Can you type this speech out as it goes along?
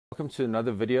Welcome to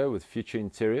another video with Future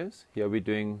Interiors. Here we're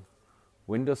doing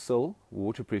windowsill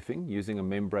waterproofing using a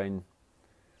membrane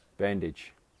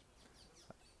bandage.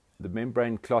 The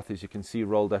membrane cloth, as you can see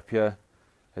rolled up here,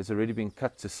 has already been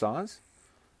cut to size.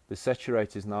 The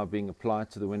saturate is now being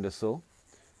applied to the windowsill.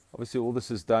 Obviously all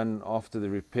this is done after the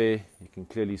repair. You can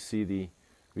clearly see the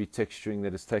retexturing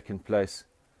that has taken place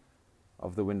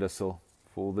of the windowsill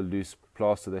for all the loose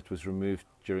plaster that was removed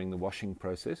during the washing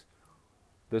process.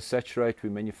 This saturate we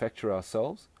manufacture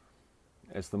ourselves,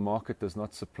 as the market does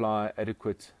not supply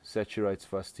adequate saturates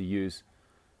for us to use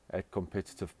at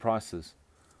competitive prices.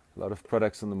 A lot of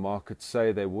products on the market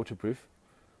say they're waterproof,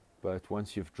 but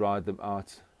once you've dried them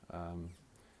out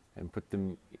and put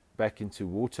them back into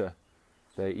water,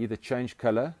 they either change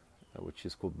color, which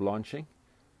is called blanching,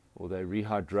 or they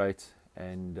rehydrate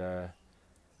and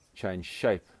change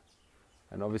shape.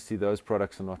 And obviously those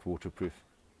products are not waterproof.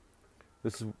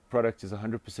 This product is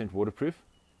 100% waterproof.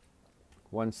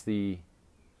 Once the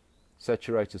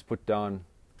saturate is put down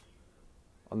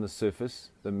on the surface,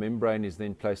 the membrane is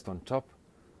then placed on top.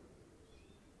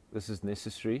 This is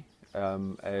necessary,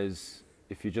 as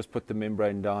if you just put the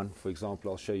membrane down, for example,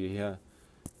 I'll show you here,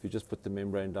 if you just put the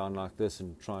membrane down like this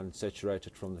and try and saturate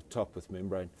it from the top with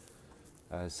membrane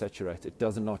saturate, it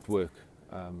does not work.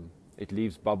 It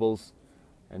leaves bubbles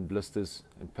and blisters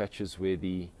and patches where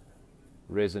the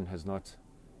resin has not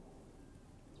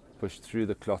pushed through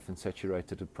the cloth and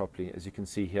saturated it properly. As you can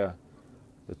see here,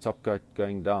 the top coat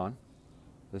going down,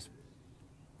 this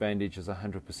bandage is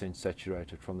 100%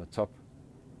 saturated from the top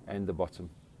and the bottom.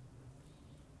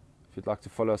 If you'd like to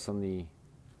follow us on the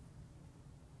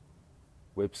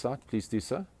website, please do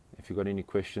so. If you've got any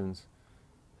questions,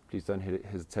 please don't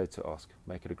hesitate to ask.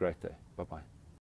 Make it a great day. Bye-bye.